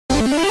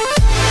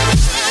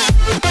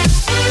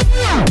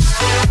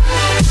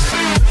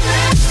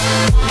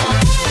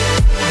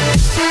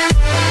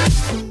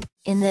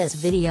In this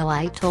video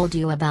I told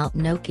you about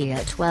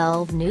Nokia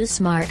 12 new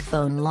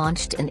smartphone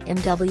launched in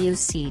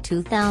MWC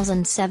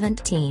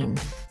 2017.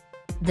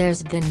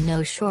 There's been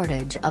no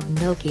shortage of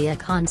Nokia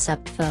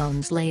concept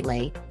phones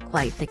lately,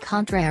 quite the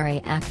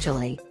contrary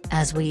actually,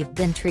 as we've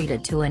been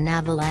treated to an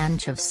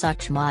avalanche of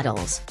such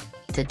models.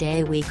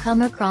 Today we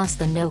come across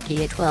the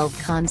Nokia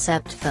 12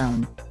 concept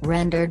phone,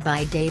 rendered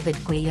by David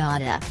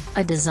Guiada,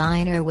 a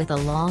designer with a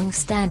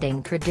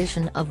long-standing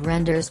tradition of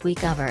renders we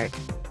covered.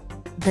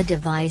 The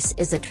device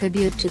is a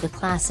tribute to the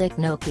classic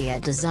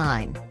Nokia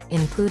design,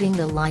 including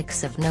the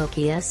likes of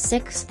Nokia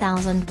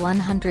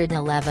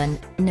 6111,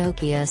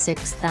 Nokia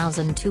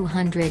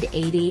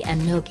 6280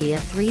 and Nokia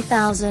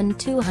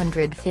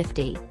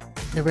 3250.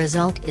 The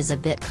result is a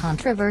bit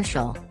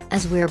controversial,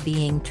 as we're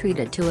being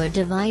treated to a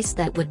device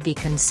that would be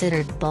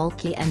considered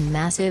bulky and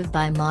massive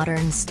by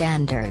modern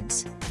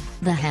standards.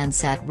 The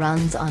handset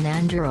runs on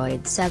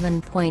Android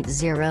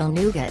 7.0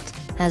 Nougat,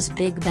 has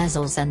big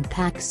bezels and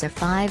packs a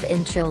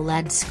 5-inch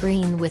OLED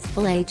screen with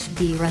Full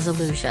HD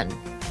resolution.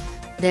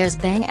 There's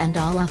Bang &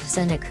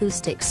 Olufsen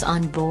acoustics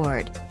on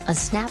board, a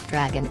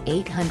Snapdragon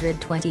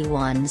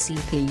 821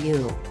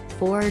 CPU,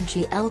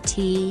 4G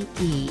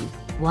LTE,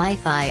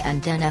 Wi-Fi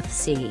and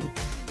NFC.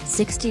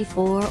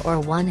 64 or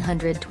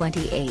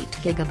 128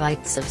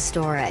 GB of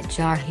storage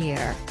are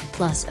here,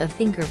 plus a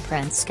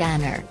fingerprint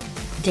scanner.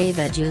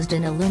 David used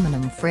an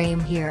aluminum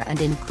frame here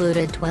and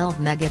included 12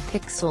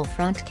 megapixel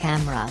front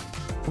camera.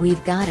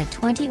 We've got a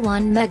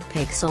 21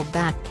 megapixel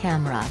back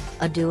camera,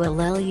 a dual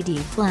LED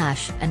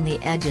flash, and the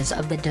edges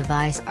of the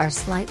device are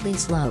slightly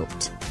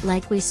sloped,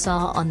 like we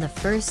saw on the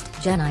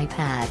first-gen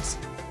iPads.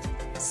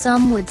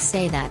 Some would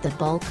say that the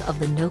bulk of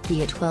the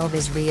Nokia 12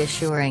 is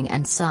reassuring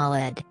and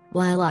solid,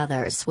 while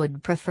others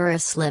would prefer a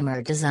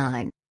slimmer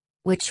design.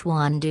 Which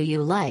one do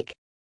you like?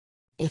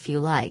 If you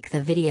like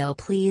the video,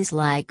 please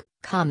like,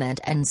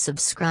 comment and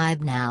subscribe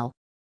now.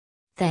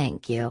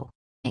 Thank you.